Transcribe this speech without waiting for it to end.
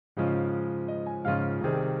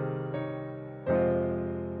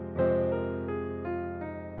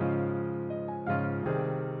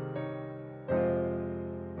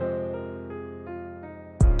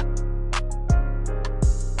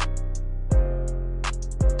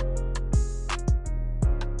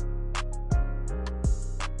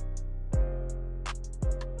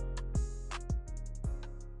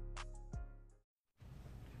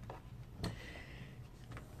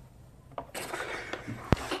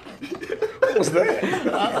was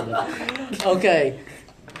that? Okay.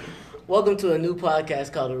 Welcome to a new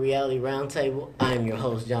podcast called The Reality Roundtable. I'm your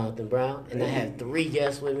host, Jonathan Brown, and I have 3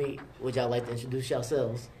 guests with me. Would y'all like to introduce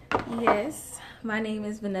yourselves? Yes. My name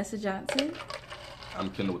is Vanessa Johnson.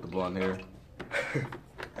 I'm Kendall with the blonde hair.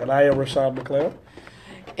 And I am Rashad McLeod.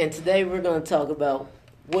 And today we're going to talk about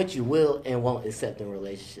what you will and won't accept in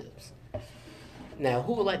relationships. Now,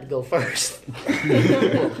 who would like to go first?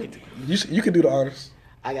 You can do the honors.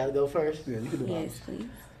 I got to go first? Yeah, you can do the honors. Yes, please.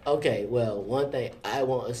 Okay, well, one thing I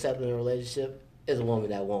won't accept in a relationship is a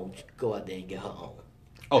woman that won't go out there and get her own.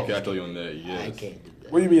 Okay, I told you on that, yes. I can't do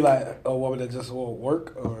that. What do you mean, like a woman that just won't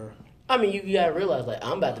work, or? I mean, you got to realize, like,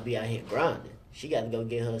 I'm about to be out here grinding. She got to go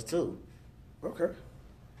get hers, too. Okay.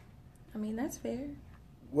 I mean, that's fair.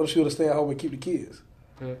 What if she would have stayed at home and keep the kids?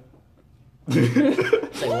 Say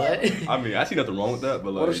what? I mean, I see nothing wrong with that,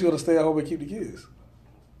 but like... What if she would have stayed at home and keep the kids?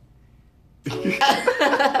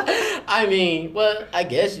 I mean, well, I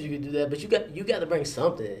guess you could do that, but you got to bring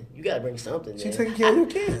something. You got to bring something. She man. taking care of your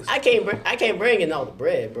kids. I can't bring in all the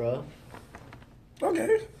bread, bro.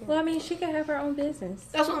 Okay. Well, I mean, she could have her own business.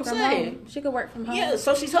 That's what I'm from saying. home. She could work from home. Yeah,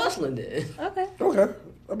 so she's hustling then. Okay. Okay.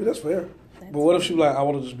 I mean, that's fair. But what if she like, I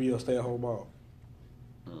want to just be a stay-at-home mom?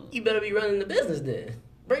 You better be running the business then.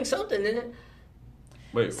 Bring something in.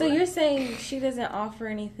 Wait, So you're saying she doesn't offer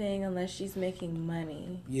anything unless she's making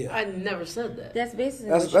money? Yeah. I never said that. That's basically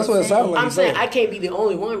That's what what it sounds like. I'm saying I can't be the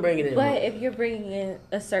only one bringing in But money. if you're bringing in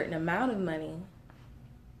a certain amount of money,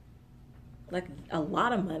 like a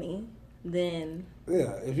lot of money, then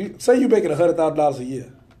Yeah. If you say you're making $100,000 a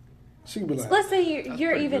year, she can be like, let's say you're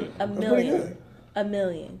pretty even good. a That's pretty million,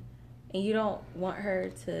 good. and you don't want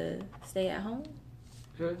her to stay at home.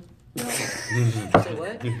 Huh? Say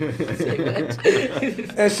what? Say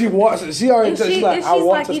what? and she wants it. She already If, said, she, she's like, if I she's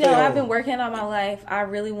want like, to you stay know, home. I've been working all my life. I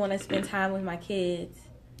really want to spend time with my kids.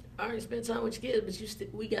 I already spent time with your kids,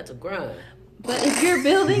 but we got to grind. But if you're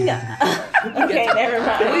building, okay, never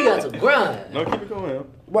mind. We got to grind. No, keep it going.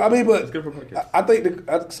 Well, I mean, It's but good for podcast. I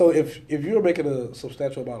think so. If you're making a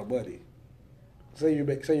substantial amount of money, say you're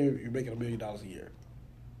making $1 million a year,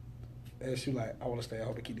 and she's like, I want to stay at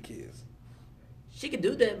home and keep the kids. She could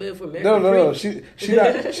do that, but if we're married, No.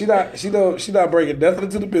 She not bringing nothing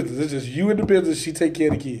into the business. It's just you in the business. She take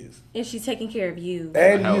care of the kids If she's taking care of you,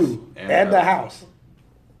 and The house. you And and the the house.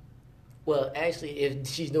 Well, actually, if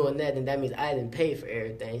she's doing that, then that means I didn't pay for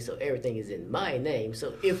everything, so everything is in my name.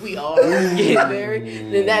 So if we are getting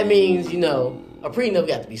married, then that means, a prenup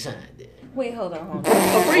got to be signed. Then. wait, hold on. A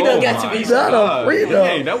prenup got to be signed. Not a freedom.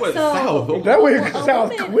 Hey, that was So- south. That way A it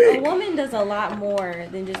sounds woman, quick. a woman does a lot more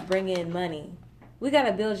than just bring in money. We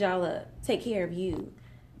gotta build y'all up, take care of you,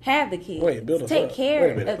 have the kids, Wait, build us take up. Wait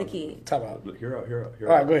care a minute. of the kids. Time out. Look, hear out. All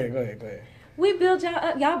right, go ahead. We build y'all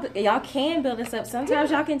up. Y'all can build us up.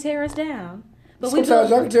 Sometimes y'all can tear us down. But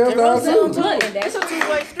Sometimes y'all can tear us down Look, too. Look, and it's that's a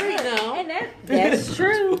two-way street now. and that's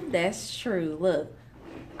true. That's true. Look,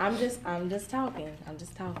 I'm just talking.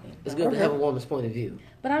 It's good to have a woman's point of view.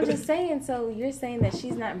 But I'm just saying. So you're saying that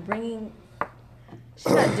she's not doing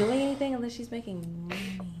anything unless she's making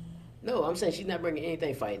money. No, I'm saying she's not bringing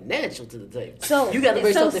anything financial to the table. So you got to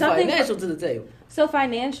bring so something financial to the table. So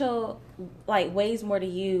financial, like, weighs more to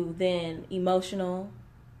you than emotional.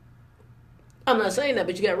 I'm not saying that,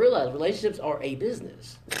 but you got to realize relationships are a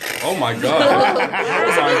business. Oh my god. Oh my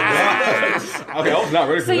god. Okay, I was not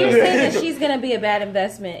ready for So you're that. saying that she's gonna be a bad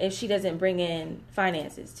investment if she doesn't bring in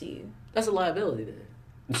finances to you? That's a liability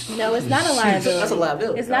then. No, it's not a liability. That's a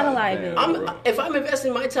liability. It's not a God liability. If I'm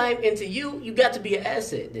investing my time into you, you got to be an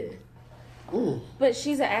asset then. But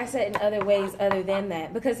she's an asset in other ways other than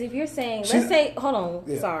that. Because if you're saying, She's- let's say, hold on,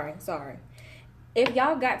 Yeah. sorry. If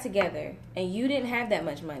y'all got together and you didn't have that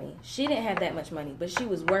much money, she didn't have that much money, but she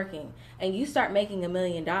was working, and you start making $1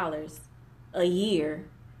 million a year,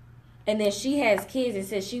 and then she has kids and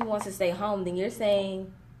says she wants to stay home, then you're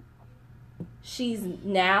saying she's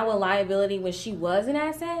now a liability when she was an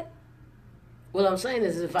asset? What I'm saying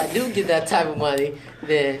is, if I do get that type of money,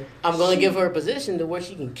 then I'm going to give her a position to where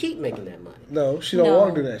she can keep making that money. No, she don't No.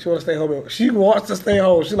 want to do that. She want to stay home. She wants to stay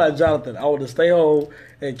home. She like Jonathan. I want to stay home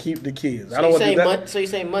and keep the kids. I So don't you want to saying do that. money? So you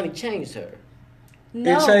saying money changed her?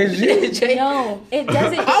 No. It changed you. It changed- No, it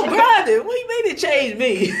doesn't. I'm grinding. What do you mean it changed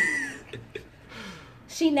me?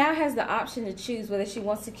 She now has the option to choose whether she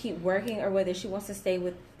wants to keep working or whether she wants to stay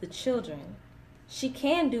with the children. She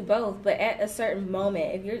can do both, but at a certain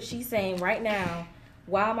moment, she's saying right now,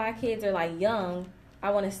 while my kids are like young, I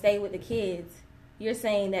want to stay with the kids. You're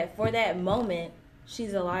saying that for that moment,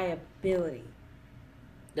 she's a liability.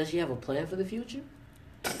 Does she have a plan for the future?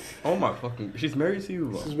 Oh my fucking! She's married to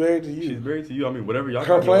you. She's married to you. She's married to you. I mean, whatever y'all.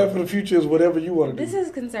 Her got plan going. for the future is whatever you want to do. This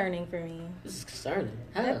is concerning for me. This is concerning.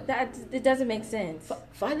 How? It doesn't make sense.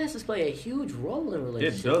 Finances play a huge role in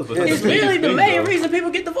relationships. It does, but It's It's really the main reason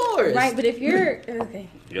people get divorced. Right, but if you're okay,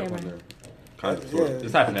 Yep, never I'm mind. there. Kind of, Yeah. sort of.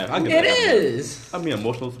 It's half and half. I get It that. is. I mean,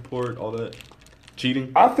 emotional support, all that.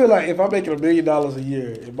 Cheating. I feel like if I'm making $1 million a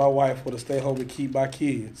year and my wife would to stay home and keep my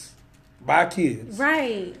kids,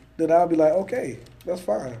 Right. then I'll be like, okay, that's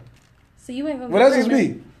fine. So you ain't gonna. But give that's her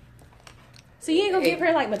just me. So you ain't gonna give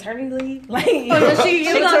her like maternity leave? Like, yeah, she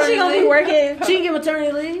she gonna be working. She can get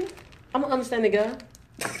maternity leave. I'm an understanding guy.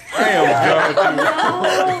 I am done with you.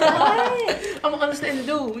 Oh, what? I'm an understanding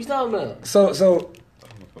dude. What you talking about? So Oh,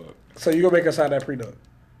 fuck. you gonna make her sign that prenup?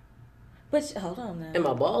 But hold on now. Am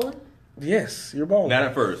I balling? Yes, you're balling. Not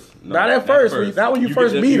at first. No, Not at first. Not when you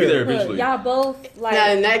first meet her. There Look, eventually. y'all both like.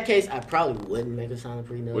 Now, in that case, I probably wouldn't make her sign a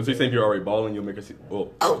prenup. Was he saying if you're already balling, you'll make her see?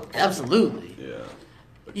 Well, Oh, absolutely. yeah.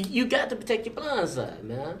 You got to protect your blind side,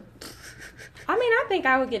 man. I mean, I think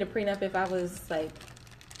I would get a prenup if I was like.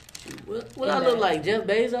 What I look like? Jeff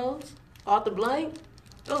Bezos? Arthur Blank?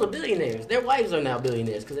 Those are billionaires. Their wives are now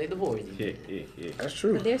billionaires because they divorced each other. Yeah. That's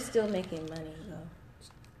true. But they're still making money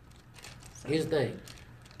though. Here's the thing.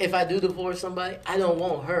 If I do divorce somebody, I don't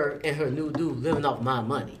want her and her new dude living off my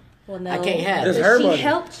money. Well, no, I can't have It's it. but her she money.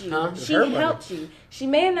 helped you. Huh? It's She her money. helped you. She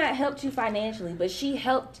may have not helped you financially, but she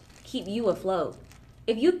helped keep you afloat.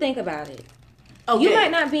 If you think about it, Okay. you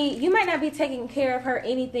might not be taking care of her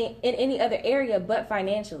anything in any other area but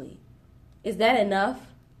financially. Is that enough?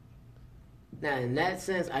 Now, in that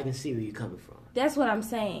sense, I can see where you're coming from. That's what I'm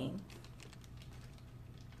saying.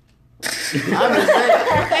 I'm just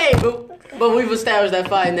saying, hey, but we've established that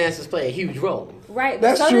finances play a huge role. Right. But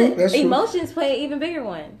That's so true, do that's true. emotions play an even bigger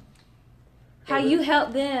one. How you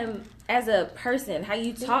help them as a person, how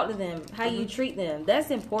you talk to them, how you treat them.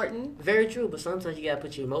 That's important. Very true, but sometimes you gotta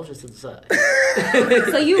put your emotions to the side.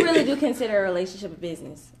 So you really do consider a relationship a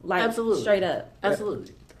business. Like Absolutely. straight up.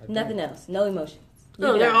 Absolutely. Nothing else. No emotions.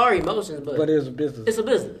 No, Leave it there out. are emotions, but But it's a business. it's a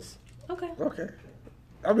business. Okay. Okay.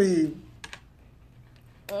 I mean,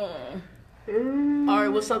 All right,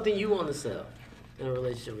 what's something you want to sell in a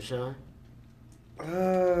relationship with Sean? I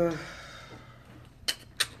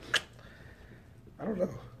don't know.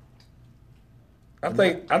 I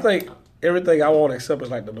think everything I want to accept is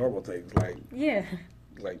like the normal things, Yeah.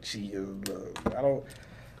 like cheating. I don't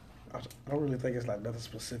really think it's like nothing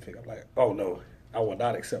specific. I'm like, oh no, I will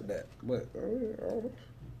not accept that. But I don't know.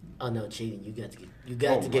 Oh no, cheating! You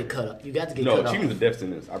got to get cut up. You got to get No, cut off. cheating's a death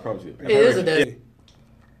sentence. I promise you. It is a death.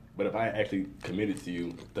 But if I actually committed to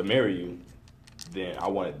you to marry you, then I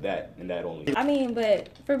wanted that and that only. I mean, but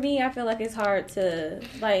for me, I feel like it's hard to,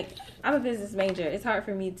 like, I'm a business major. It's hard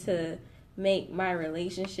for me to make my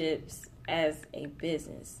relationships as a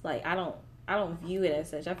business. Like, I don't view it as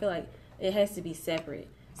such. I feel like it has to be separate.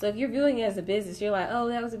 So if you're viewing it as a business, you're like, oh,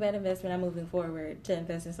 that was a bad investment. I'm moving forward to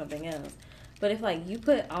invest in something else. But if, like, you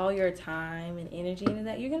put all your time and energy into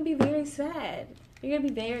that, you're going to be very sad. You're going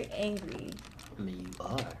to be very angry. I mean, you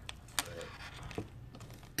are.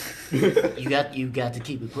 But you got to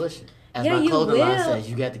keep it pushing. As Yeah, my you clothing line will. says,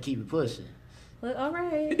 you got to keep it pushing. Look, all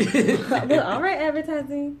right. Look, all right,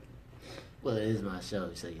 advertising. Well, it is my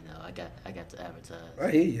show, so you know I got to advertise. I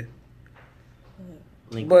hear you.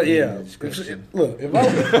 Link But will be in yeah, the description. look, if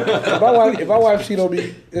my wife cheat on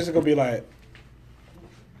me, this is gonna be like,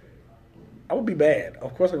 I'm gonna be mad.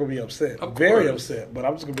 Of course, I'm gonna be upset, Of very course. upset. But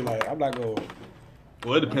I'm just gonna be like, I'm not gonna.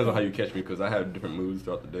 Well, it depends on how you catch me because I have different moods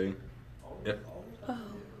throughout the day. If, If I'm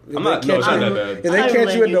they not- no, catch it's not you- that bad. If they I'm catch you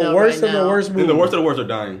letting in you the know worst right of the now. worst then mood, the worst of the worst are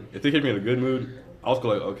dying. If they catch me in a good mood, I'll just go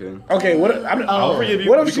like, okay. okay, I'll forgive you.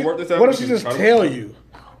 What We if can she? work this out. What We if she can just try to tell work it out. you?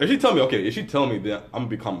 If she tell me, okay, if she tell me, then I'm gonna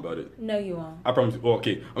be calm about it. No, you won't. I promise you. Well,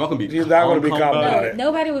 okay, I'm not gonna be. She's not gonna be calm about it.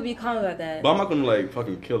 Nobody would be calm about that. But I'm not gonna like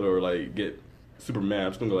fucking kill her or like get super mad.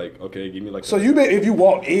 I'm just gonna go like, okay, give me like. So if you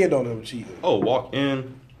walk in on them cheating, walk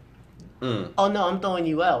in. Oh no, I'm throwing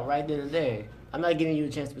you out right then and there. I'm not giving you a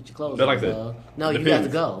chance to put your clothes But on. like I said, dog. No, you depends.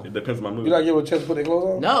 got to go. It depends on my mood. you not give them a chance to put their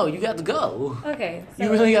clothes on. No, you got to go. Okay, so You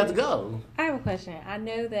really got to go. I have a question. I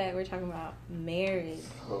know that we're talking about marriage.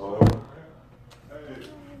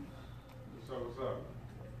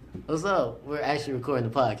 What's up? We're actually recording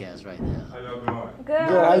the podcast right now. How y'all doing? Good.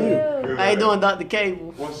 how you? Good. How you doing, Dr.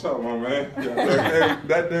 Cable? What's up, my man?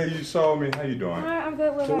 That day you saw me, how you doing? All right, I'm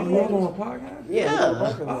good with Y'all my doing a podcast?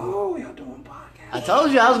 Yeah. Oh, y'all doing a podcast? I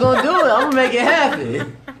told you I was gonna do it. I'm gonna make it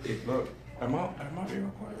happen. Look, am I being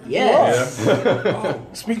recorded? Yes. Oh,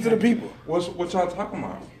 Speak to the people. what y'all talking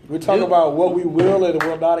about? We're talking about what we will and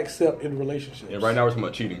will not accept in relationships. Yeah, right now we're talking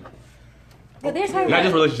about cheating. But they're talking Not about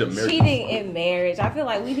just relationship, marriage. cheating in marriage. I feel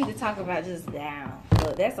like we need to talk about just now.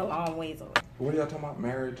 But that's a long ways away. What are y'all talking about?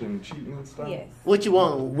 Marriage and cheating and stuff? Yes. What you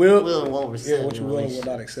want, will and won't accept. Yeah, what you in a will and will relationship.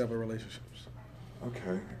 not accept in relationships.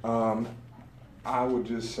 Okay. I would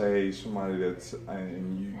just say somebody that's,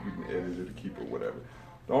 and you can edit it or keep it, whatever.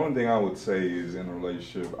 The only thing I would say is in a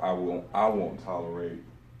relationship, I won't tolerate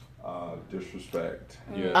disrespect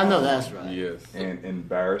Yes. I know that's right. Yes. and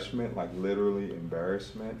embarrassment, like literally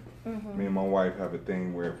embarrassment. Me and my wife have a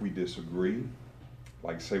thing where if we disagree,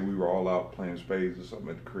 like say we were all out playing spades or something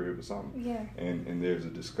at the crib or something, Yeah. and there's a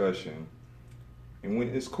discussion, and when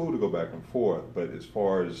it's cool to go back and forth, but as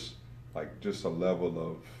far as like just a level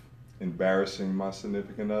of embarrassing my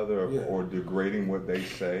significant other Yeah. or degrading what they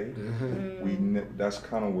say, that's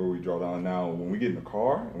kind of where we draw down. Now when we get in the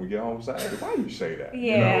car and we get home, it's like, hey, why do you say that?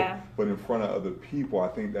 You know? Yeah. But in front of other people, I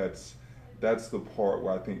think that's the part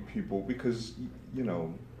where I think people, because you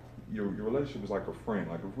know your relationship is like a friend.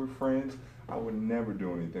 Like if we're friends, I would never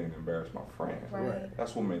do anything to embarrass my friend. Right.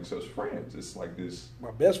 That's what makes us friends. It's like this, My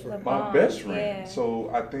best friend. my Bond, best friend. yeah. So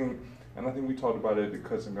I think we talked about it at the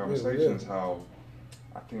Cousin Conversations, how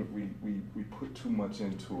I think we put too much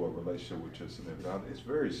into a relationship with your significant other. It's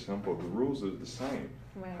very simple. The rules are the same.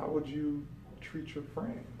 Right. How would you treat your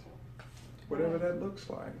friend? Whatever that looks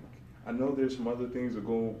like. I know there's some other things that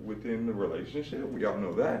go within the relationship. We all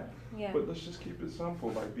know that. Yeah. But let's just keep it simple.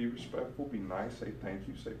 Like, be respectful, be nice, say thank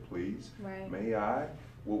you, say please. Right. May I?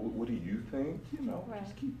 What do you think? You know, Right.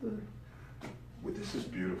 just keep the. Well, this is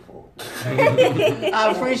beautiful.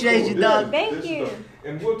 I appreciate you, Doc. Thank This is you.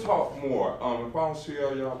 and we'll talk more. If I don't see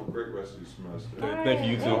y'all have a great rest of the semester. All Thank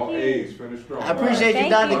you, you right, too. All thank you. A's, finish strong. I appreciate you,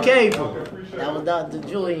 Thank Dr. you. Capel. Okay, appreciate That was it. Dr.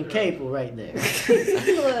 Julian Capel right there.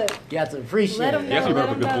 Look, You have to appreciate let him it. know. He actually let brought up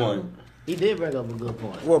a him good know. point. He did bring up a good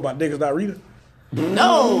point. What about niggas not reading?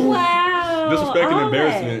 No! Wow. Disrespect and all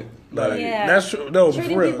embarrassment. Like, Like, Yeah. That's true. No,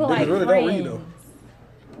 Treating for real. people Niggas like really friends. don't read though.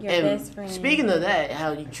 Your And best friend. speaking of that,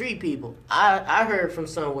 how you treat people, I heard from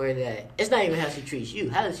somewhere that it's not even how she treats you.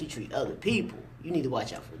 How does she treat other people? You need to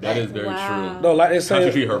watch out for that. that is very Wow. true. No, like it's How she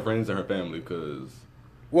saying. treat her friends and her family, because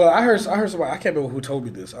Well, I heard somebody. I can't remember who told me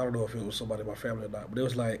this. I don't know if it was somebody in my family or not. But it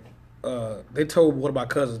was like they told one of my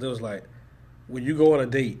cousins. They was like, when you go on a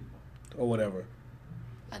date or whatever,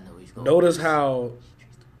 I know he's going. notice how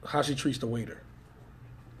she treats the waiter.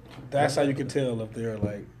 That's how you can tell if they're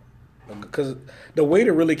like, because the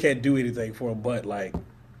waiter really can't do anything for him but like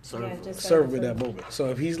Yeah, just serve him in that moment. So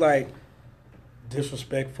if he's like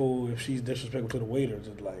disrespectful, if she's disrespectful to the waiter,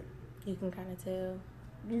 just like You can kind of tell.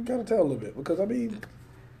 you gotta tell a little bit because I mean,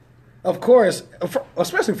 of course,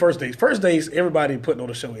 especially first dates. First dates, everybody putting on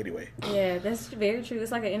a show anyway. Yeah, that's very true.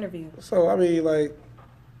 It's like an interview. So I mean, like,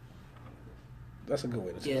 that's a good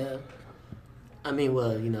way to say it. Yeah. I mean,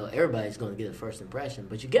 well, you know, everybody's going to get a first impression,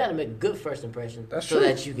 but you got to make a good first impression That's so true.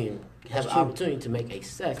 that you can have That's an true. opportunity to make a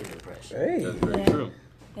second impression. Hey, that's very Yeah. true.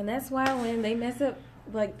 And that's why when they mess up,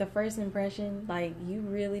 like, the first impression, like, you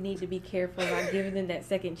really need to be careful about giving them that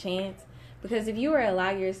second chance. Because if you were to allow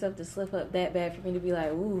yourself to slip up that bad for me to be like,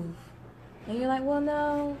 ooh, and you're like, well,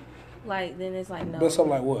 no, like, then it's like, no. but something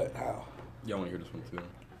like what? How? Y'all want to hear this one too?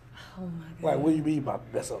 Oh, my God. Like, what do you mean by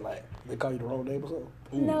mess up? Like, they call you the wrong name or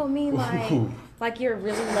something? No, I mean, like you're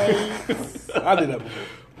really late. I did that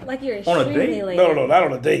before. Like, you're On a extremely date? late. No, not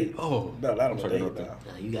on a date. Oh, No, not on I'm a sorry, date. no, no. No.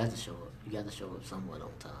 Now, you got to show up. You got to show up somewhat on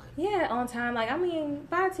time. Yeah, on time. Like, I mean,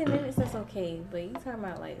 5-10 minutes, that's okay. But you talking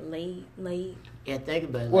about, like, late. Yeah, think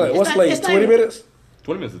about it. What? It's What's not- late? it's not 20 even- minutes?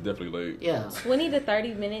 20 minutes is definitely late. Yeah. 20 to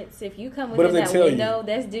 30 minutes. If you come But if within they that tell you- window,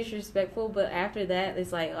 that's disrespectful. But after that,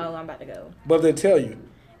 it's like, oh, I'm about to go. But if they tell you,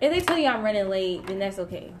 If they tell you I'm running late, then that's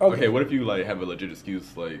okay. Okay, what if you like have a legit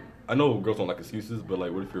excuse? Like, I know girls don't like excuses, but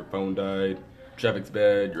like, what if your phone died, traffic's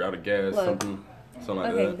bad, you're out of gas, Look. something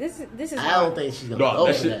like Okay, that? this is. I how- don't think she's going to No, go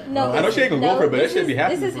that for shit- that. No, I know she ain't gonna go for it, but that shit be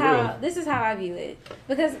happening This is for how real. this is how I view it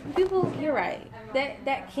because people, you're right.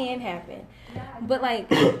 That can happen, but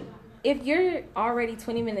like if you're already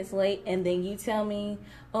 20 minutes late and then you tell me,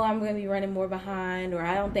 oh, I'm gonna be running more behind, or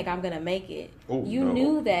I don't think I'm gonna make it. Oh, You no.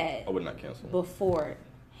 knew that I would not cancel. beforehand.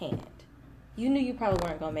 You knew you probably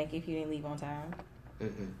weren't gonna make it if you didn't leave on time.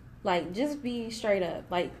 Like, just be straight up.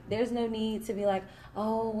 Like, there's no need to be like,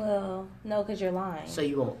 oh well, no, because you're lying. So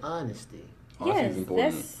you want honesty. Honesty is Yes,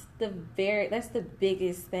 important. that's the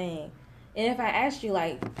biggest thing. And if I asked you,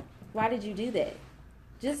 like, why did you do that?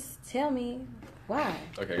 Just tell me why.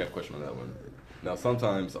 Okay, I got a question on that one. Now,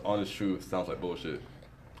 sometimes the honest truth sounds like bullshit.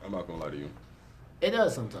 I'm not gonna lie to you. It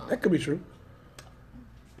does sometimes. that could be true.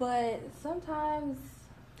 But sometimes,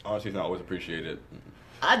 Honesty's not always appreciated.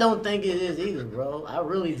 I don't think it is either, bro. I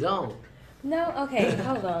really don't. No, okay,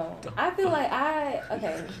 hold on. I feel like I'm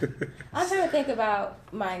trying to think about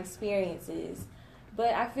my experiences,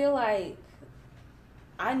 but I feel like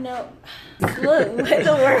I know. Look, what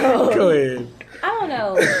the world? Go ahead. I don't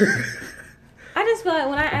know. I just feel like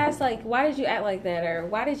when I ask, like, why did you act like that, or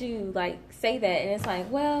why did you like say that, and it's like,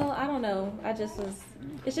 well, I don't know. I just was.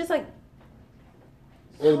 It's just like.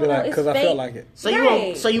 It'll be like, It's because I fake. felt like it.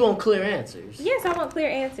 So you want clear answers. Yes, I want clear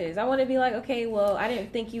answers. I want to be like, okay, well, I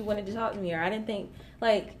didn't think you wanted to talk to me, or I didn't think,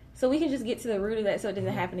 like, so we can just get to the root of that so it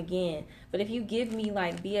doesn't happen again. But if you give me,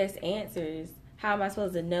 like, BS answers, how am I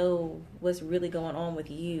supposed to know what's really going on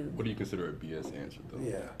with you? What do you consider a BS answer, though?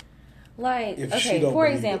 Yeah. Like, If she okay, don't for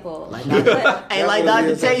believe it. example. Like but- like what it Dr.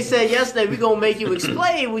 is. Tay said yesterday, we're going to make you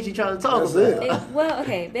explain what you're trying to talk That's about. it. well,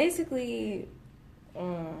 okay, basically,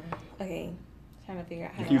 okay, trying to figure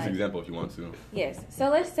out how You to can use like- an example if you want to. Yes. So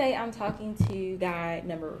let's say I'm talking to guy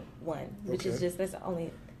number 1, which is Okay. just that's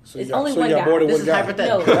only So it's you got, only so one you got guy. more than This one is guy.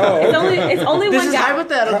 hypothetical. No, Oh, it's okay. only This one is guy.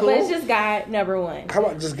 hypothetical. But it's just guy number 1. How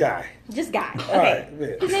about this guy? Just guy. Okay. right, yeah.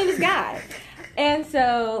 His name is Guy. And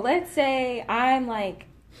so let's say I'm like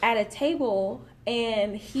at a table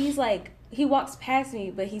and he's like he walks past me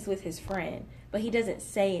but he's with his friend, but he doesn't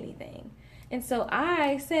say anything. And so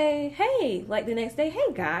I say, hey, like the next day,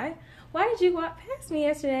 hey Guy, why did you walk past me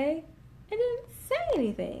yesterday and didn't say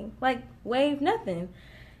anything? Like wave nothing.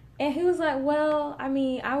 And he was like, well, I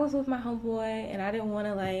mean, I was with my homeboy and I didn't want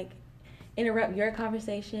to like interrupt your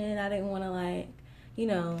conversation. I didn't want to like, you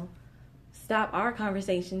know, stop our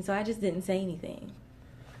conversation, so I just didn't say anything.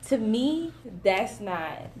 To me, that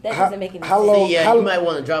doesn't make any how sense. long- See, yeah, how- you might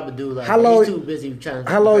want to drop a dude like how long- he's too busy trying to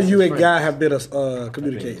How long impress you his and friends. guy have been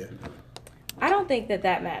communicating? I don't think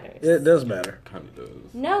that matters. It does matter. Kind of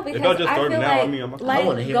does. No, If because y'all just I started feel now, like, I mean, I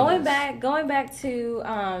wanna hear going this. back to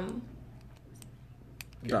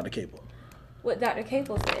Dr. Cable. what Dr.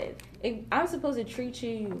 Capel said. If I'm supposed to treat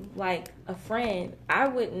you like a friend, I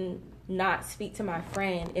wouldn't not speak to my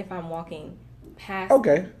friend if I'm walking past.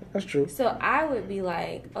 Okay, that's true. So I would be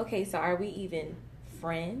like, okay, so are we even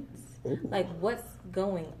friends? Ooh. Like, what's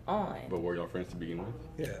going on? But were y'all friends to begin with?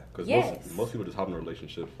 Yeah. Because Yes. most people just hop in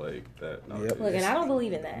relationships like that. nowadays. Look, and I don't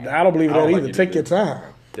believe in that. I don't believe in I don't that like either. it Take your either.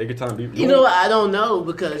 time. Take your time. You know what? I don't know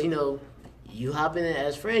because, you know, you hop in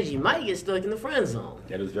as friends, you might get stuck in the friend zone.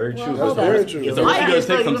 That is very Well, true. hold That's on. very true. You It's might something get you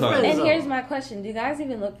stuck take in the sometimes. friend And zone. here's my question: do guys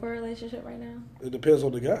even look for a relationship right now? It depends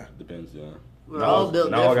on the guy. Depends, yeah. We're all built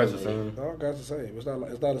Now all guys are the differently. same. All guys the same. It's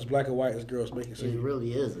not as black and white as girls make it It seem.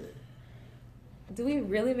 really isn't. Do we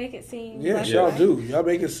really make it seem? Yes, like y'all that? do. Y'all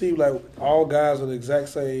make it seem like all guys are the exact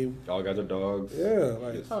same. All guys are dogs. Yeah,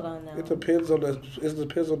 like Hold on now. it depends on the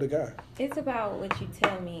guy. It's about what you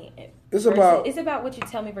tell me. It's about- It's about what you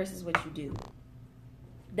tell me versus what you do.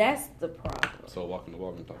 That's the problem. So walking the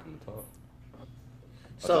walk and talking the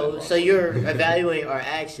talk. So you're evaluating our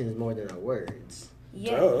actions more than our words.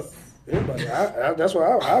 Yes. Everybody. That's why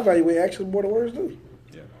I evaluate actions more than words do.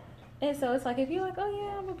 Yeah. And so it's like if you're like, oh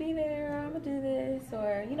yeah, I'm gonna be there, or I'm gonna do this,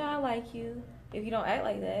 or you know, I like you. If you don't act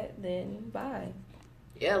like that, then bye.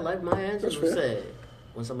 Yeah, like my That's ancestors fair. said,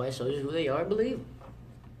 when somebody shows you who they are, believe them.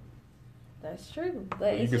 That's true. But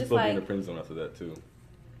But you it's can just still be in like the friend zone after that too.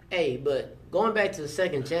 Hey, but going back to the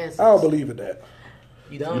second chances, I don't believe in that.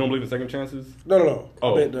 you don't. You don't believe in second chances? No.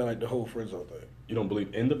 Oh. I meant like the whole friend zone thing. You don't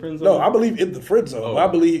believe in the friend zone? No, I believe in the friend zone. Oh. I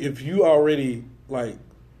believe if you already like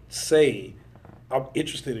say I'm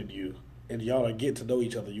interested in you and y'all are getting to know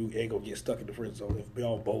each other, you ain't gonna get stuck in the friend zone if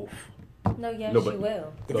y'all both. no, yes, No, but- you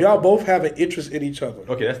will. If y'all both have an interest in each other.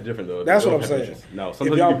 Okay, that's different though. That's They what don't I'm have saying. interest. No, If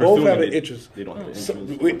sometimes y'all you both pursue have them, an interest. They don't have the So,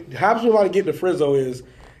 interest. how somebody get in the friend zone is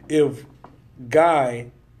if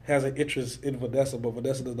Guy has an interest in Vanessa, but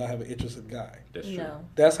Vanessa does not have an interest in Guy. That's true. No.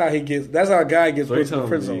 That's how a guy gets So put you in the telling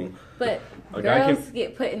friend me- zone. But A guy girls can-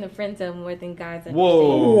 get put in the friend zone more than guys.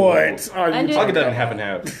 Whoa. What are you Under- I'll talking get that in about? half and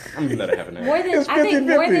half. I'm giving that a half and half. More than It's I think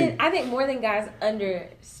more 50-50. than I think more than guys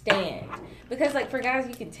understand, because like for guys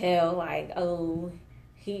you can tell like, oh,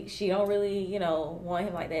 she don't really, you know, want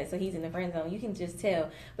him like that, so he's in the friend zone. You can just tell.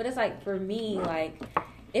 But it's like for me, like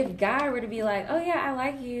if guy were to be like, oh yeah, I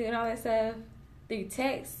like you and all that stuff through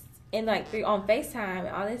text and like through on FaceTime and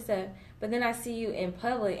all this stuff, but then I see you in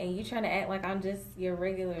public and you trying to act like I'm just your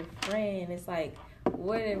regular friend. It's like,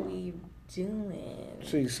 what are we doing?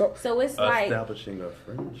 See, so So it's like, Establishing a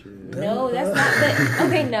friendship. no, that's not. But,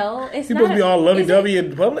 okay, no, it's you not. supposed to be all lovey is it- dovey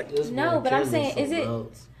in public? This No, man but I'm killing saying, some is it-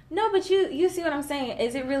 votes. No, but you see what I'm saying?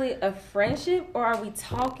 Is it really a friendship or are we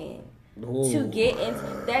talking to Ooh. get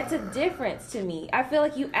into? That's a difference to me. I feel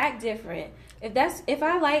like you act different. If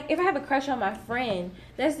I have a crush on my friend,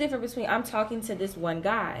 that's different between I'm talking to this one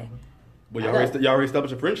guy. But y'all already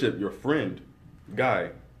established a friendship. Your friend, guy.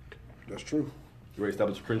 That's true. You already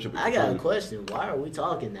established a friendship. with I your got a friend. question. Why are we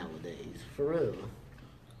talking nowadays? For real.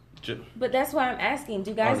 But that's why I'm asking.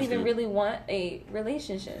 Do guys Honestly. even really want a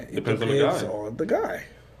relationship? It Depends on the guy. on the guy.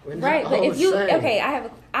 We're not Right, but all if you the same. okay,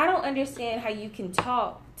 I don't understand how you can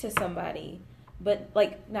talk to somebody, but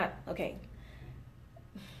like not okay.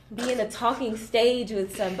 Be in a talking stage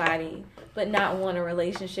with somebody, but not want a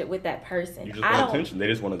relationship with that person. You just want attention. They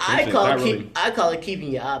just want attention. I call it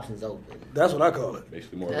keeping your options open. That's what I call it.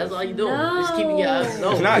 Basically, more. That's or all less. you doing. No. Just keeping your options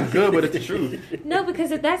open. It's not good, but it's the truth. No,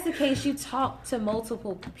 because if that's the case, you talk to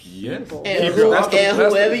multiple people. And, Keep your options- that's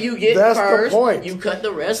whoever the- you get that's the first, point. you cut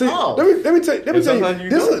the rest See, off. let me tell you. And sometimes you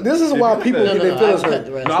don't. This is If why you people do get that- their No, feelings I cut hurt.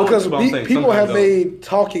 the rest No, I Because was saying people have sometimes, made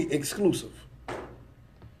talking exclusive.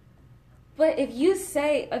 But if you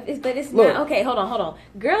say, but it's Look. not okay. Hold on.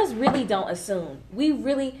 Girls really don't assume. We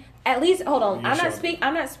really, at least, hold on. You sure?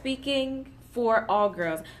 I'm not speaking for all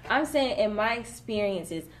girls. I'm saying in my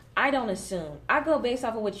experiences, I don't assume. I go based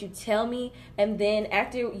off of what you tell me, and then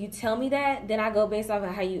after you tell me that, then I go based off of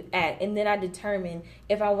how you act, and then I determine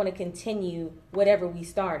if I want to continue whatever we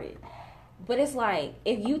started. But it's like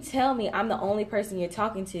if you tell me I'm the only person you're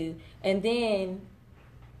talking to, and then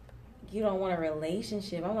you don't want a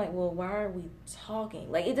relationship. I'm like, well, why are we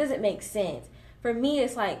talking? Like, it doesn't make sense. For me,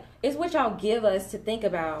 it's like, it's what y'all give us to think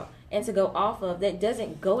about and to go off of that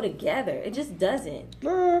doesn't go together. It just doesn't.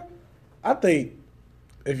 Nah, I think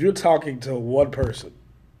if you're talking to one person,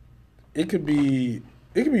 it could be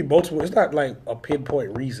multiple. It's not like a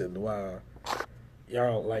pinpoint reason why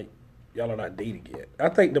y'all are not dating yet. I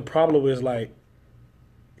think the problem is like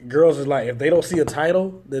girls is like if they don't see a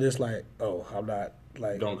title, then it's like, oh, I'm not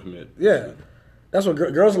like Don't commit. Yeah, that's what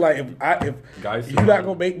girls are like. If Guys, you're not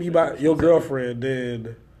gonna make me your girlfriend,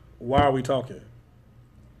 then why are we talking?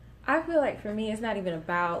 I feel like for me, it's not even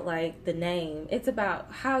about like the name. It's about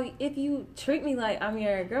how if you treat me like I'm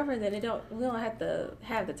your girlfriend, then we don't have to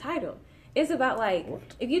have the title. It's about like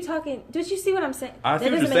if you talking. Did you see what I'm saying? I see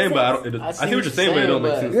That what you're doesn't saying, make but sense. I see what you're saying, but it don't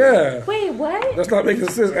make sense. Yeah, Wait, what? that's not making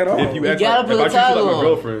sense at all. If you act gotta like, put if I a treat you title like my on.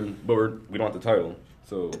 girlfriend, but we don't have the title,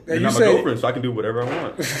 so you're you not my say- girlfriend, so I can do whatever I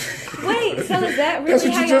want. Wait, so is that really That's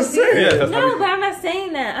what how you y'all just feel? said. Yeah, that's how No, we- but I'm not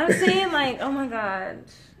saying that. I'm saying like, oh my god.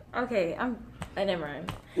 Okay, never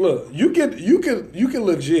mind. Look, you can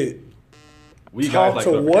legit We guys talk like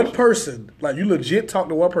to one clarification. person. Like you legit talk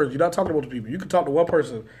to one person. You're not talking to multiple people. You can talk to one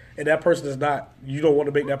person, and that person is not. You don't want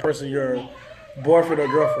to make that person your boyfriend or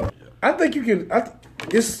girlfriend. I think you can.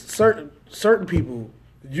 It's certain people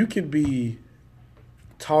you can be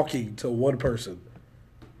talking to one person,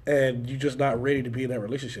 and you're just not ready to be in that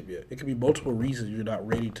relationship yet. It could be multiple reasons you're not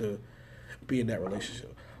ready to be in that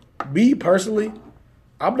relationship. Me personally,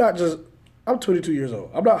 I'm 22 years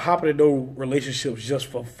old. I'm not hopping in no relationships just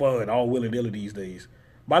for fun, all willy-nilly these days.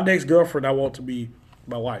 My next girlfriend, I want to be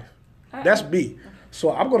my wife. That's me.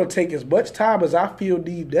 So I'm going to take as much time as I feel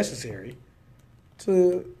deemed necessary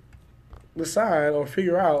to decide or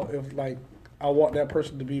figure out if, like, I want that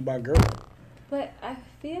person to be my girl. But I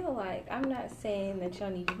feel like I'm not saying that y'all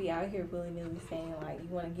need to be out here willy-nilly saying like you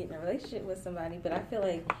want to get in a relationship with somebody. But I feel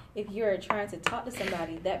like if you're trying to talk to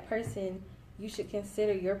somebody, that person you should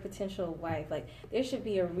consider your potential wife. Like there should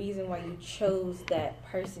be a reason why you chose that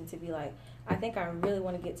person to be like, I think I really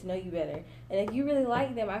want to get to know you better. And if you really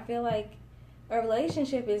like them, I feel like a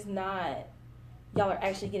relationship is not y'all are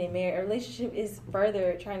actually getting married. A relationship is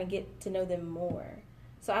further trying to get to know them more.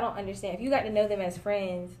 So I don't understand. If you got to know them as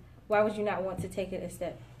friends, why would you not want to take it a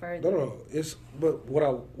step further? No. But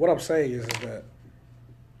what I'm saying is that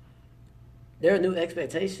There are new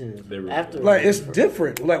expectations They really after. like it's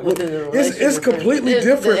different. Like Within the it's relationship. completely The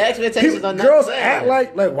different. expectations are not girls the same.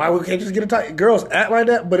 act like why we can't just get a title. Girls act like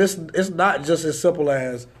that, but it's not just as simple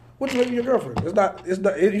as what's with your girlfriend.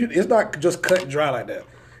 It's not just cut and dry like that.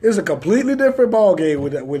 It's a completely different ball game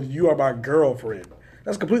when you are my girlfriend.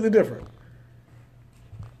 That's completely different.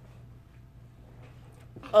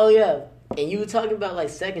 Oh yeah, and you were talking about like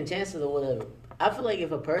second chances or whatever. I feel like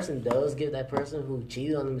if a person does give that person who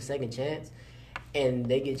cheated on them a second chance, and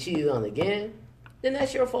they get cheated on again, then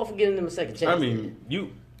that's your fault for giving them a second chance. I mean,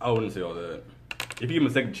 I wouldn't say all that. If you give them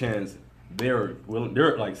a second chance, they're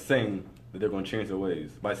like saying that they're going to change their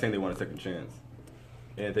ways by saying they want a second chance.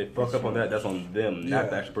 And if they fuck up on that, that's on them, not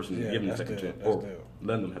the actual person giving them a second chance or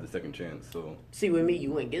letting them have the second chance. So see, with me,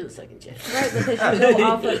 you wouldn't get a second chance. Right, because you go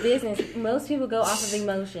off of business. Most people go off of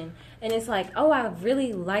emotion. And it's like, oh, I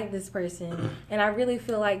really like this person. And I really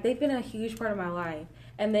feel like they've been a huge part of my life.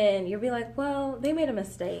 And then you'll be like, well, they made a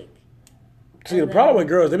mistake. See, the problem with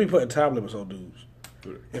girls, they be putting time limits on dudes.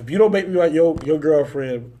 If you don't make me like your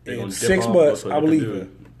girlfriend They in gonna dip 6 off, months, so I'm you can leaving.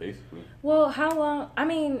 do Basically. Well, how long? I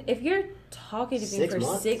mean, if you're talking to me 6 for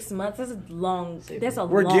months? 6 months, that's a long. That's a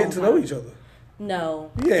We're long getting to know time. each other. No.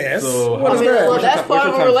 Yes. So, What I is mean, that? Well, that's part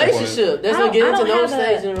of a time standpoint? relationship. That's what getting to know stage in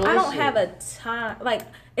a relationship. I don't have a time. Like,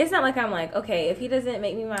 it's not like I'm like, okay, if he doesn't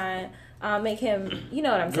make me mine, make him. You know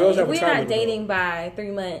what I'm saying? Girls If have a we're time not limit, though. dating by 3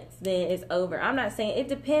 months, then it's over. I'm not saying it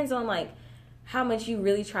depends on like how much you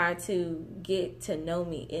really try to get to know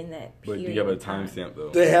me in that But period. do you have a of time. timestamp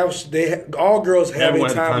though? all girls have Everyone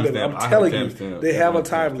a has a time limit. timestamp. I'm I have a telling you, timestamp. they have a Everyone has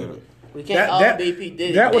a time timestamp. limit. We can't all be P.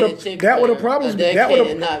 Diddy. That would That have problems.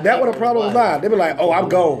 That would have problems lie. lie. They be like, "Oh, I'm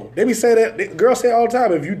gone." They be saying that. Girls say it all the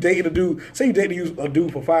time. If you dating a dude, say you dating a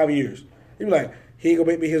dude for 5 years, you be like, "He ain't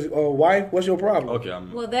gonna make me his wife." What's your problem? Okay,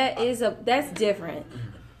 Well, that's different.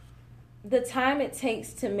 The time it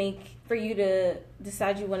takes for you to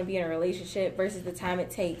decide you want to be in a relationship versus the time it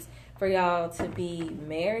takes for y'all to be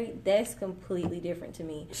married, that's completely different to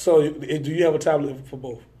me. So, do you have a time limit for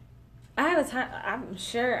both? I have a time. I'm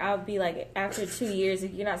sure I'll be like after 2 years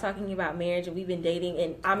if you're not talking about marriage and we've been dating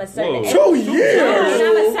and I'm a certain Whoa. age. 2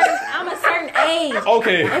 years. I'm a certain age.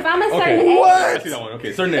 Okay. If I'm a certain okay. age. I see that one.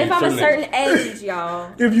 Okay, certain age. If I'm a certain certain age,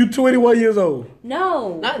 y'all. If you 21 years old,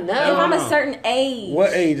 No. Not now. If I'm No. a certain age.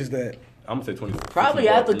 what age is that? I'm gonna say 26. Probably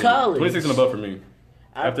 26 after above for me. college. 26 and above for me.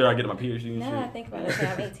 After I get my PhD and Now shit. that I think about it, okay,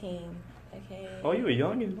 I'm 18. Okay. Oh, you a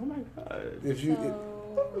youngin'? Oh my god. If you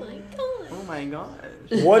Oh my gosh.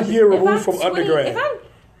 1 year If I'm removed from 20 undergrad,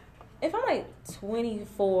 If I'm like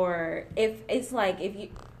 24, if it's like if you're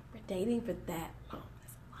dating for that long,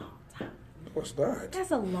 that's a long time. what's that?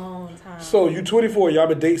 That's a long time. So you 24. Y'all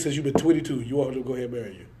been dating since you been 22. You want her to go ahead and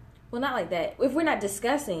marry you? Well, not like that. If we're not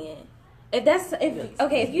discussing it,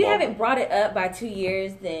 if you haven't brought it up by 2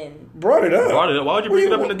 years, then Brought it up. Brought it up. Why would you bring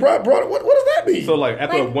it up in the brought it, what does that mean? So like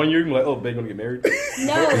after Like- 1 year, you're like, oh, babe, gonna get married? no.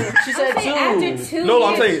 She said I'm saying two. After 2 No, years.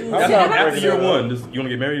 I'm saying That's after, not after year breaking it up. one, you wanna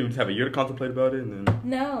get married, you just have a year to contemplate about it, and then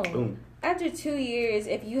No. boom. After 2 years,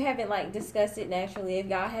 if you haven't like discussed it naturally, if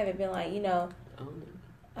y'all haven't been like,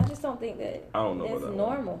 I just don't think that I don't know that's about that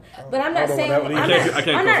normal. But I'm I not don't know saying about that one I'm either. not, I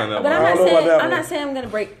can't I'm co-sign not, that but one. I'm I not don't know about saying that I'm one. not saying I'm gonna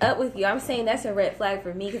break up with you. I'm saying that's a red flag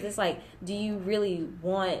for me because it's like, do you really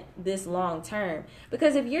want this long term?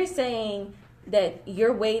 Because if you're saying that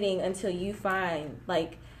you're waiting until you find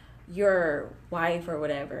like your wife or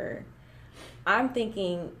whatever, I'm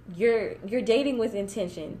thinking you're dating with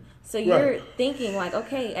intention. So you're Right. thinking like,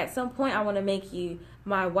 okay, at some point I want to make you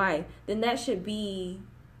my wife. Then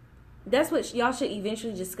that's what y'all should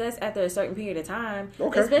eventually discuss after a certain period of time.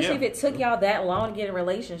 Okay. Especially Yeah. if it took y'all that long to get a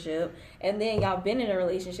relationship and then y'all been in a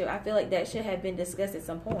relationship. I feel like that should have been discussed at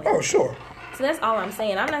some point. Oh, sure. So that's all I'm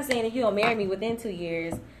saying. I'm not saying if you don't marry me within 2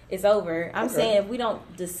 years, it's over. I'm Okay. saying if we don't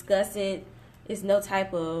discuss it, it's no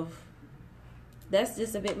type of. That's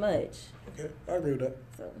just a bit much. Okay, I agree with that.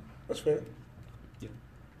 So That's fair.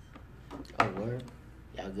 Oh, word.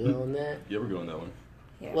 Y'all good on that? Yeah, we're good on that one.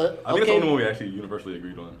 yeah. Well, I think that's the okay. only one we actually universally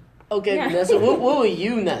agreed on. Okay, Yeah. Vanessa, what would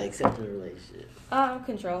you not accept in a relationship?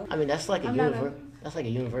 Control. I mean, that's like I'm not that's like a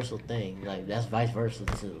universal thing. Like that's vice versa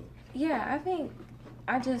too. Yeah,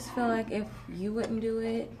 I just feel like if you wouldn't do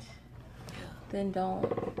it, then don't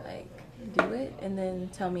like do it, and then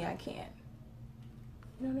tell me I can't.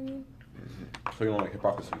 You know what I mean? So you don't like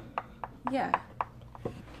hypocrisy. Yeah.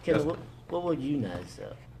 Kevin, what would you not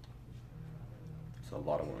accept? It's a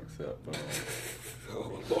lot I want to accept. But,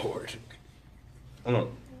 Oh Lord. I don't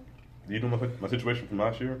know. Do you know my situation from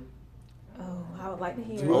last year? Oh, I would like to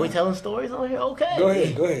hear. Are we telling stories on here? Okay. Go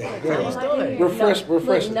ahead. Go ahead. I Go would ahead. like to hear.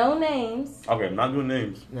 Refresh it. No names. Okay, I'm not doing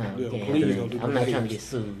names. No, Yeah, we can't. please don't do I'm no not trying to names. get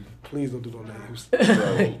sued. Please don't do no names.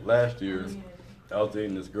 So last year, I was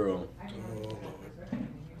dating this girl,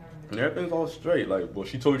 and everything's all straight. Like, well,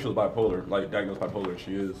 she told me she was bipolar, like diagnosed bipolar, and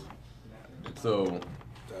she is. So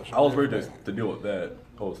I was ready to deal with that.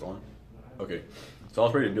 Oh, it's on. Okay. So I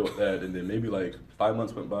was ready to deal with that, and then maybe like 5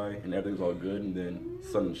 months went by, and everything was all good, and then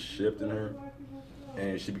something shifted in her,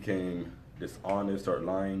 and she became dishonest, started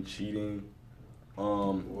lying, cheating.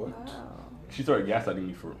 She started gaslighting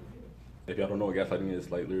me for. If y'all don't know what gaslighting is,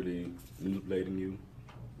 like literally manipulating you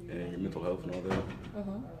and your mental health and all that.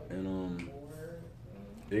 And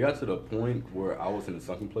it got to the point where I was in a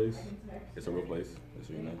sunken place. It's a real place, just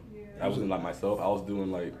so you know. I wasn't like myself. I was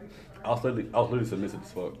doing like, I was literally submissive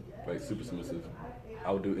as fuck, like super submissive. I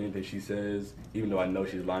would do anything she says, even though I know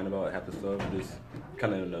she's lying about half the stuff. Just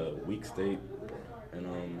kind of in a weak state, and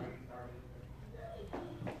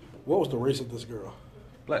What was the race of this girl?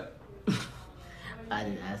 black. I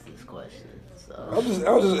didn't ask this question, so I was just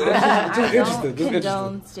I interested. don't Just interested.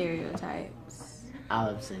 condone stereotypes.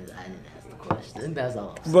 I'm saying I didn't ask the question. That's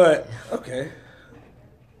all. I'm saying. But okay.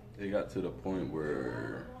 It got to the point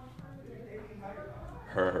where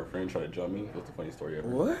her friend tried to jump me. It was the funniest story ever.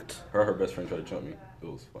 What? Her best friend tried to jump me. It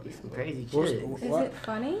was funny. Some crazy What's- shit. Is What? it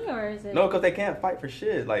funny or is it? No, because they can't fight for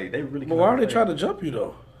shit. Like they really. But why are they cannot trying fight. to jump you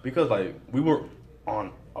though? Because like we were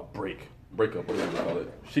on a breakup, whatever you call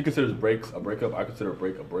it. She considers breaks a breakup. I consider a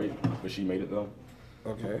break, but she made it though.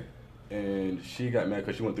 Okay. And she got mad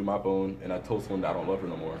because she went through my phone, and I told someone that I don't love her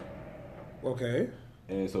no more. Okay.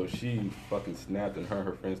 And so she fucking snapped, and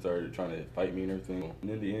her friends started trying to fight me and everything. And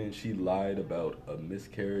in the end, she lied about a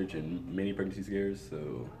miscarriage and many pregnancy scares,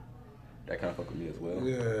 so that kind of fucked with me as well.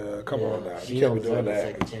 Yeah. Come on now. She You can't don't be doing deserve a that.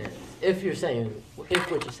 second chance. If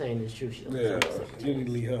what you're saying is true, she don't Yeah. deserve a second You need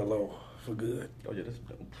to leave her alone for good. Oh yeah,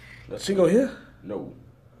 that's She go here? no,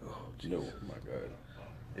 no, my god.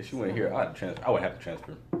 If she went here, I would have to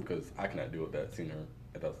transfer because I cannot deal with that. Seeing her,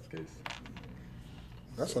 if that's the case.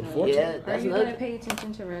 That's Yeah, unfortunate. Are that's you another. gonna pay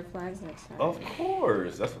attention to red flags next time? Of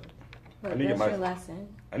course, Look, I need to that's get your my- lesson.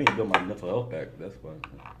 I need to build my mental health back. That's why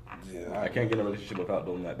Yeah. I can't get in a relationship without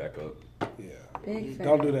building that back up. Yeah. Big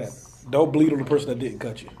Don't do that. facts. Don't bleed on the person that didn't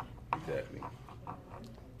cut you. Exactly.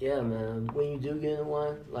 Yeah, man. When you do get in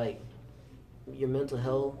one, like your mental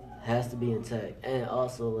health has to be intact, and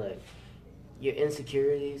also like your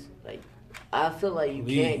insecurities. Like I feel like you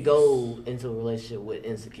can't Please. go into a relationship with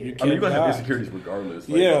insecurity. I mean, you're gonna have Cannot. insecurities regardless.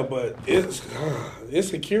 Like, Yeah, but it's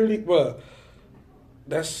insecurity. Well,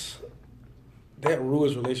 that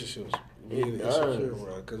ruins relationships. Being It insecure, does.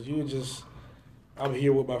 bro. Because you just, I'm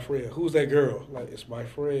here with my friend. Who's that girl? Like it's my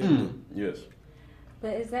friend. Mm, yes.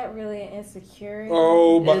 But is that really an insecurity?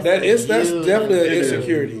 Oh, but that's you. definitely an It is.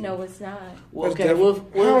 insecurity. No, it's not. Well, That's okay, definitely-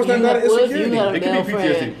 what How is that you not had- an what if you insecurity? had a It can male be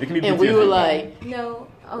PTSD. friend, It can be and we were PTSD. like, No.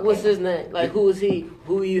 Okay. what's his name? Like, who is he?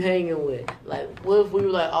 Who are you hanging with? Like, what if we were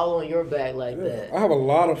like all on your back like Yeah. that? I have a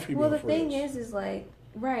lot of female Well, the friends. thing is like,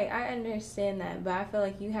 right, I understand that, but I feel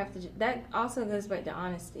like you have to, that also goes back to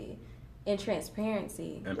honesty and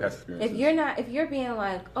transparency. And past experiences. If you're being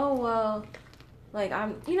like, oh, well, like,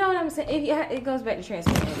 you know what I'm saying? It goes back to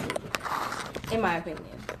transparency, in my opinion.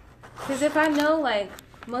 Because if I know, like,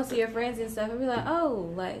 most of your friends and stuff, I'd be like,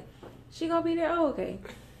 oh, like, she gonna be there? Oh, okay.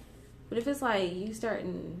 But if it's like you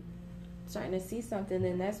starting to see something,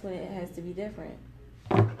 then that's when it has to be different.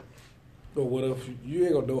 But what if you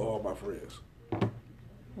ain't gonna know all my friends?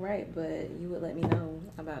 Right, but you would let me know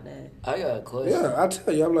about that. I got a question. Yeah, I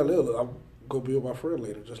tell you, I'm like, look, I'm gonna be with my friend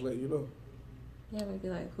later. Just let you know. Yeah, we'd be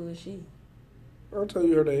like, who is she? I'll tell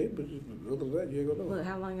you her name, but other than that, you ain't gonna know. Look,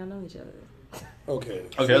 how long y'all know each other? Okay.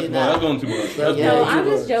 Okay, that's going too much. That's Yeah, No, you I'm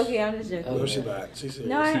just was. joking. I'm just joking. No, she not. She serious.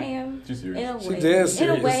 No, I She- am. she's serious. In a She way. dead In a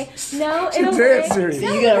serious. way. No, She in a dead way. serious.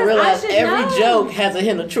 No, You gotta because I realize should every know. joke has a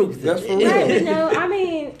hint of truth. in That's it. for real. Right, no, I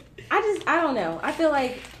mean, I don't know. I feel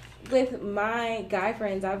like with my guy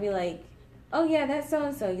friends, I'd be like, oh yeah, that's so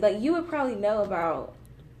and so. Like you would probably know about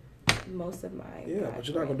most of my. Yeah, guy but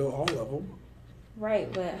you're not gonna friends. know all of them.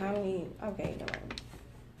 Right, but how many? Okay, no.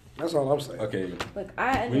 That's all I'm saying. Okay, Look,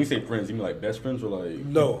 I. when you say friends, you mean like best friends or like?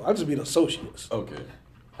 No, I just mean associates. Okay,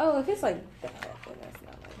 Oh, if it's like that, then that's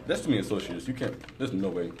not like. that's to me associates. You can't. There's no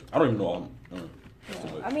way. I don't even know all. That's too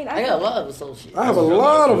Yeah. much. I mean, I got a lot of associates. I have a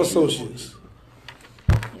lot of associates.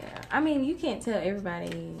 Yeah, I mean, you can't tell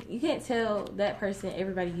everybody. You can't tell that person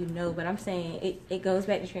everybody you know. But I'm saying it goes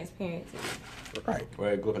back to transparency. Right.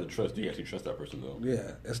 Well, go ahead to trust. Do you actually trust that person though?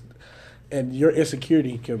 Yeah. And your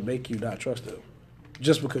insecurity can make you not trust them,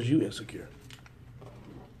 just because you insecure.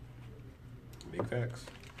 Big facts.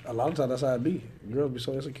 A lot of times that's how it be. Girls be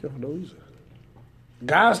so insecure for no reason.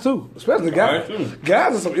 Guys too, especially guys. Guys, too.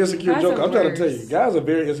 Guys are some insecure Guys jokers. are I'm trying to tell you, worse. guys are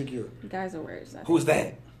very insecure. Guys are worse. I Who's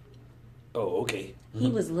that? Oh, okay. He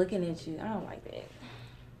was looking at you. I don't like that.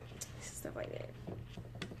 Stuff like that.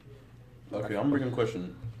 Okay, I'm bringing a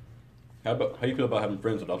question. How you feel about having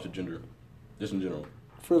friends of the opposite gender, just in general,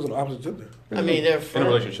 Friends of the opposite gender. I mean, they're in a friends.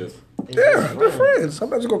 relationship? Yeah, they're friends.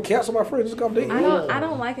 Sometimes you go cancel my friends. Just come date. I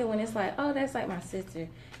don't like it when it's like, oh, that's like my sister,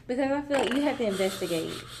 because I feel like you have to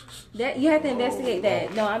investigate. That you have to investigate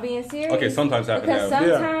that. No, I'm being serious. Okay, sometimes happen because now.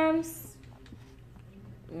 Yeah. sometimes,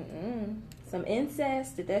 some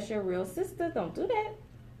incest. If that's your real sister, don't do that.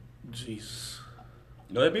 Jeez.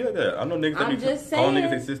 No, it'd be like that. I know niggas that I'm be just calling saying. niggas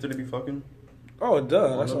their sister to be fucking. Oh, it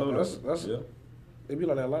does. I know That's yeah. it be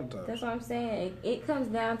like that a lot of times. That's what I'm saying. It comes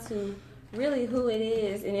down to really who it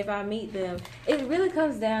is, and if I meet them, it really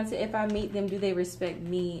comes down to if I meet them, do they respect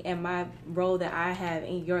me and my role that I have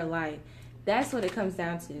in your life? That's what it comes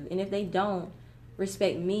down to. And if they don't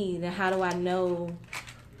respect me, then how do I know?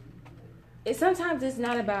 Sometimes it's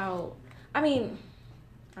not about. I mean,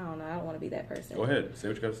 I don't know. I don't want to be that person. Go ahead, say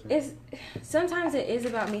what you gotta say. It's sometimes it is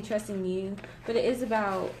about me trusting you, but it is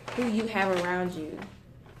about who you have around you.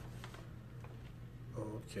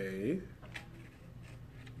 Okay.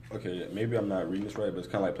 Okay, maybe I'm not reading this right, but it's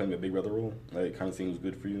kind of like playing the Big Brother role. Like, kind of seeing who's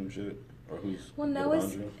good for you and shit, or who's Well, no, good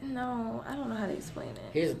it's around you. no. I don't know how to explain it.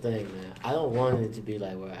 Here's the thing, man. I don't want it to be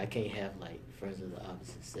like where I can't have like friends of the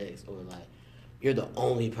opposite sex, or like you're the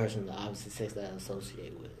only person of the opposite sex that I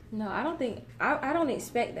associate with. No, I don't think. I don't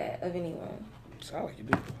expect that of anyone. Sound like you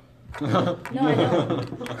do. No, I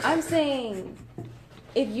don't. I'm saying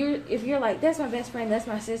if you're like, that's my best friend, that's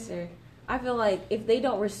my sister. I feel like if they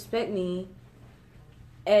don't respect me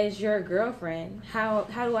as your girlfriend, how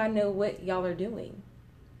do I know what y'all are doing?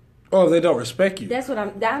 Oh, they don't respect you. That's what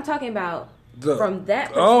I'm talking about The- from that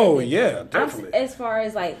perspective. Oh, yeah, definitely. As far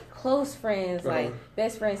as like close friends, like Uh-huh.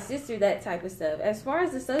 best friend, sister, that type of stuff. As far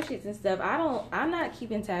as associates and stuff, I'm not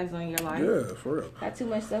keeping tabs on your life. Yeah, for real. Got too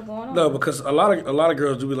much stuff going on. No, because a lot of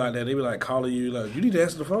girls do be like that. They be like calling you, like, you need to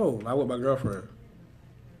answer the phone. I'm with my girlfriend.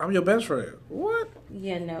 I'm your best friend. What?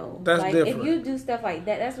 Yeah, no. That's like, different. If you do stuff like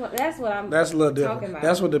that, that's what I'm That's a little talking different. about.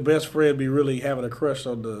 That's when the best friend be really having a crush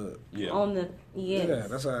on the. Yeah. On the yes. Yeah,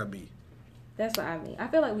 that's how I be. That's what I mean. I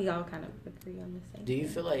feel like we all kind of agree on the same. Do you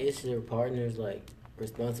feel like it's your partner's like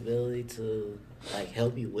responsibility to like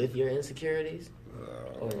help you with your insecurities,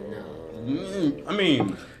 or no? I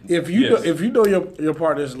mean, If you yes. if you know your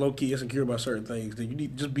partner is low key insecure about certain things, then you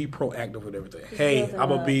need just be proactive with everything. Hey, build I'm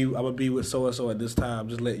them gonna be with so and so at this time.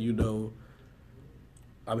 Just let you know.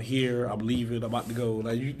 I'm here. I'm leaving. I'm about to go.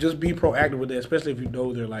 Like you just be proactive with that, especially if you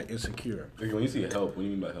know they're like insecure. Okay, when you see help, what do you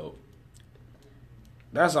mean by help?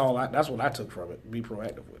 That's all. That's what I took from it. Be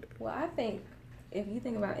proactive with it. Well, I think if you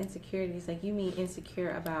think about insecurities, like you mean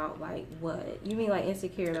insecure about like what? You mean like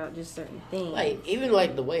insecure about just certain things? Like even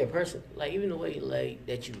like the way a person, like even the way like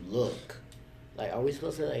that you look. Like, are we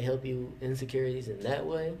supposed to like help you insecurities in that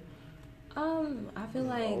way? I feel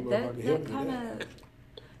like don't know if I can help that you kind with of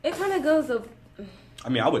it kind of goes of I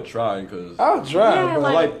mean, I would try because I'll try. Yeah,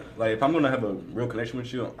 but like if I'm gonna have a real connection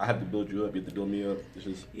with you, I have to build you up. You have to build me up. It's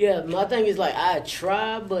just Yeah, my thing is like I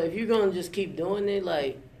try, but if you're gonna just keep doing it,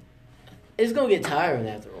 like it's gonna get tiring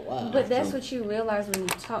after a while. But that's what you realize when you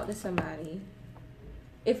talk to somebody.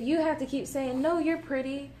 If you have to keep saying, no, you're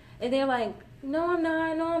pretty, and they're like, no, I'm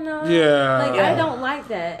not, no, I'm not. Yeah. Like, Yeah. I don't like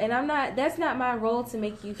that. And I'm not, that's not my role to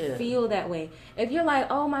make you Yeah. feel that way. If you're like,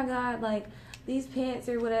 oh my God, like, these pants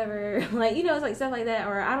or whatever, like, you know, it's like stuff like that,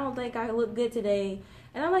 or I don't think I look good today.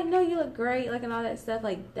 And I'm like, no, you look great, like, and all that stuff.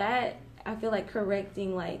 Like, that, I feel like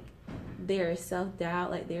correcting, like, their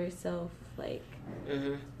self-doubt, like, their self, like,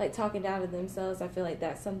 like talking down to themselves. I feel like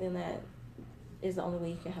that's something that is the only way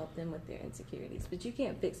you can help them with their insecurities. But you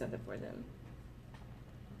can't fix something for them.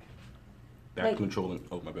 back Like- to controlling.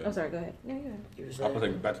 Oh my bad. I'm sorry, go ahead. No, go ahead. You were I saying? was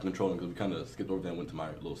like back to controlling because we kind of skipped over that and went to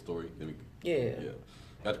my little story. Then we, Yeah. yeah,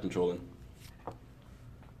 back to controlling.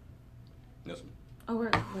 Yes. Oh, we're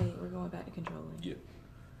going back to controlling. Yeah.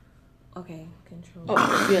 Okay, control.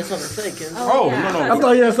 Oh, you had something to say, Kim. Oh, yeah. no. I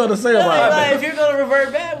thought you had something to say Like, about like, it. if you're gonna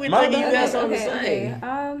revert back, we My think you bad. got something to say.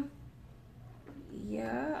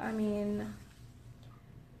 Yeah, I mean,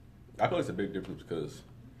 I feel like it's a big difference because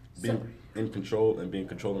being in control and being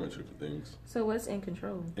controlling are two different things. so what's in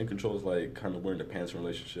control? In control is like kind of wearing the pants in a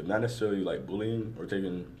relationship, not necessarily like bullying or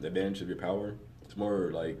taking advantage of your power. It's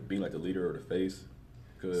more like being like the leader or the face.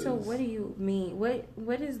 'Cause So what do you mean?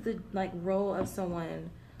 What is the like role of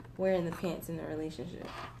someone wearing the pants in a relationship?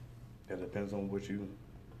 that depends on what you.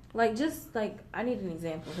 Like, just like, I need an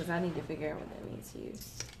example because I need to figure out what that means to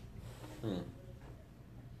you.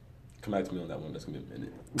 Come back to me on that one. That's gonna be a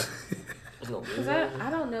minute. It's gonna be Because I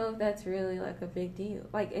don't know if that's really like a big deal.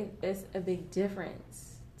 Like, it's a big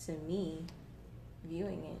difference to me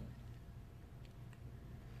viewing it.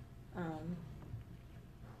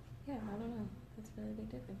 Yeah, I don't know. That's a really big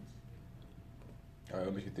difference. All right,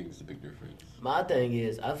 what makes you think it's a big difference? My thing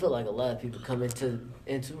is, I feel like a lot of people come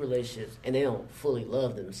into relationships and they don't fully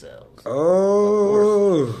love themselves.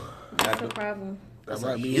 Oh. That's the problem. That's That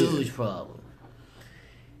a might be huge problem.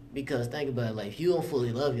 Because think about it, like if you don't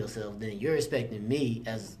fully love yourself, then you're expecting me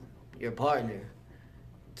as your partner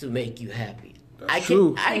to make you happy. That's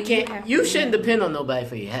true. I So you can't. have You to- shouldn't depend on nobody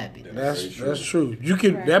for your happiness. That's true. You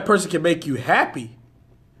can Right. that person can make you happy.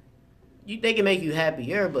 They can make you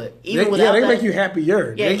happier, but They, even without they that, make you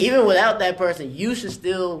happier. yeah, They- even without that person, you should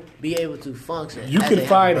still be able to function. you as can a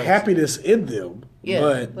find happy person. happiness in them, Yeah.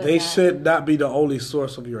 but But they not- should not be the only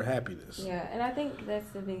source of your happiness. Yeah, and I think that's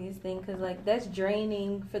the biggest thing because, like, that's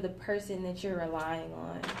draining for the person that you're relying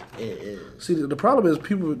on. It is. See, the problem is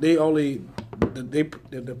people. They only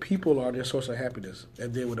the people are their source of happiness,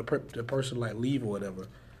 and then when the person like leave or whatever,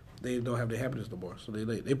 they don't have their happiness no more. So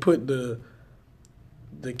they put the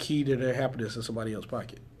key to their happiness in somebody else's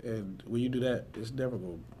pocket, and when you do that, it's never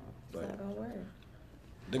going. It's not gonna work.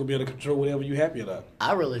 They're gonna be able to control whatever you happy about.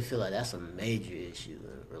 I really feel like that's a major issue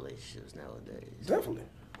in relationships nowadays. Definitely.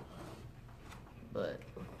 But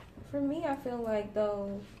For me, I feel like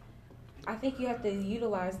though, I think you have to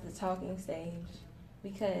utilize the talking stage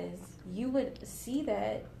because you would see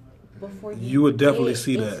that before You would definitely get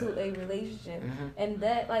see that. into a relationship, Mm-hmm. and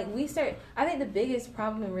that like we start. I think the biggest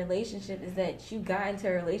problem in relationship is that you got into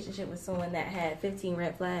a relationship with someone that had 15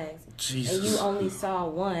 red flags, Jesus. and you only saw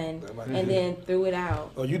one, That might and be- then threw it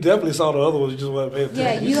out. Oh, you definitely saw the other ones. You just wasn't paying attention.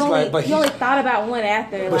 Yeah, You you just only but you only thought about one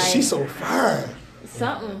after. but like she's so fine.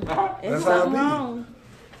 something. That's It's how it something be. wrong.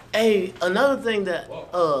 hey, another thing that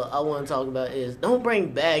I want to talk about is don't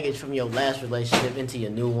bring baggage from your last relationship into your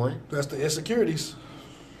new one. That's the insecurities.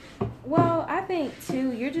 Well, I think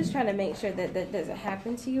too, you're just trying to make sure that that doesn't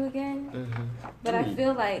happen to you again. But I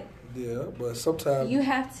feel like Yeah, but sometimes you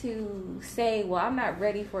have to say, "Well, I'm not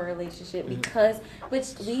ready for a relationship because."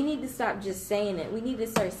 But we need to stop just saying it. We need to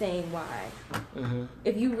start saying why.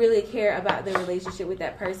 If you really care about the relationship with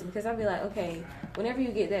that person, because I'll be like, okay, whenever you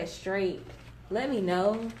get that straight, let me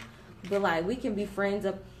know. But like, we can be friends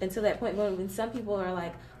up until that point. But when some people are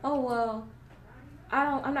like, "Oh well,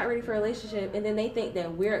 I'm not ready for a relationship," and then they think that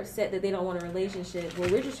we're upset that they don't want a relationship. Well,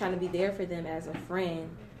 we're just trying to be there for them as a friend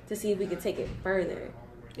to see if we can take it further.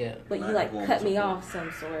 Yeah. But you like cut me off some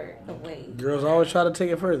sort of way. girls always try to take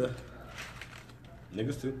it further.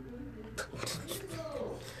 Niggas too.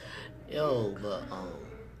 Yo, but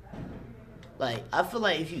like I feel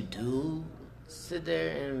like if you do sit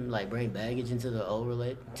there and like bring baggage into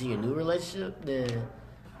the to your new relationship, then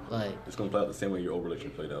like It's gonna play out the same way your old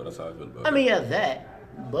relationship played out. That's how I feel about it. I mean, yeah,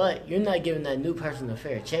 that, but you're not giving that new person a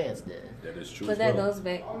fair chance then. That is true. But as that well. goes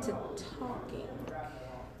back to talking.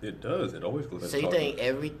 It does. It always goes back So to you talking.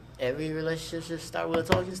 think every relationship should start with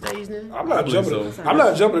a talking stage then? I'm not believe jumping. so. I'm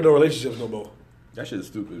not jumping into relationships no more. That shit is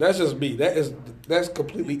stupid. That's just me. That's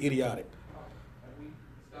completely idiotic.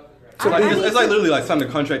 I need it's like to- literally like signing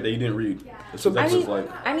a contract that you didn't read. It's So- I just need, like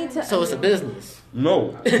I need to. So it's a business. no.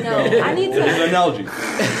 No, I need It's an to. analogy.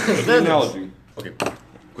 It's an analogy. Okay.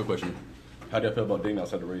 Quick question. How do you feel about dating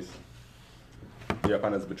outside the race? Do you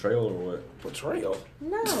find that as betrayal or what? Betrayal.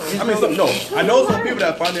 No. I mean, no. I know some people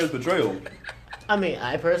that find it as betrayal. I mean,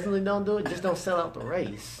 I personally don't do it. Just don't sell out the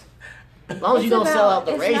race. As long as you don't sell out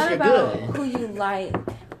the it's race, not you're about good. who you like.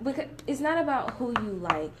 Because it's not about who you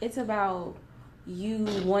like. It's about you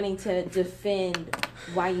wanting to defend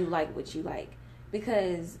why you like what you like.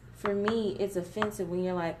 Because for me, it's offensive when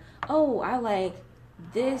you're like, "Oh, I like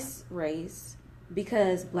this race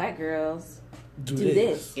because black girls do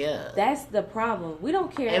this." Yeah. That's the problem. We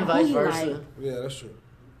don't care And who vice you versa. like. Yeah, that's true.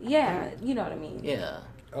 Yeah, you know what I mean. Yeah.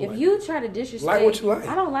 I If like you try to disrespect, Like what you like.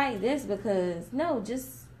 I don't like this because no,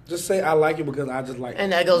 just say I like it because I just like it.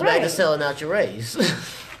 And that goes back to Right. selling out your race.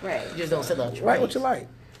 right. You just don't sell out your Like race. what you like.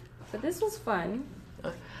 But this was fun.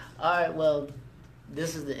 All right, well,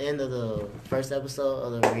 this is the end of the first episode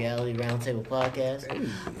of the Reality Roundtable podcast.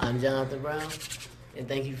 I'm Jonathan Brown, and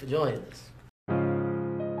thank you for joining us.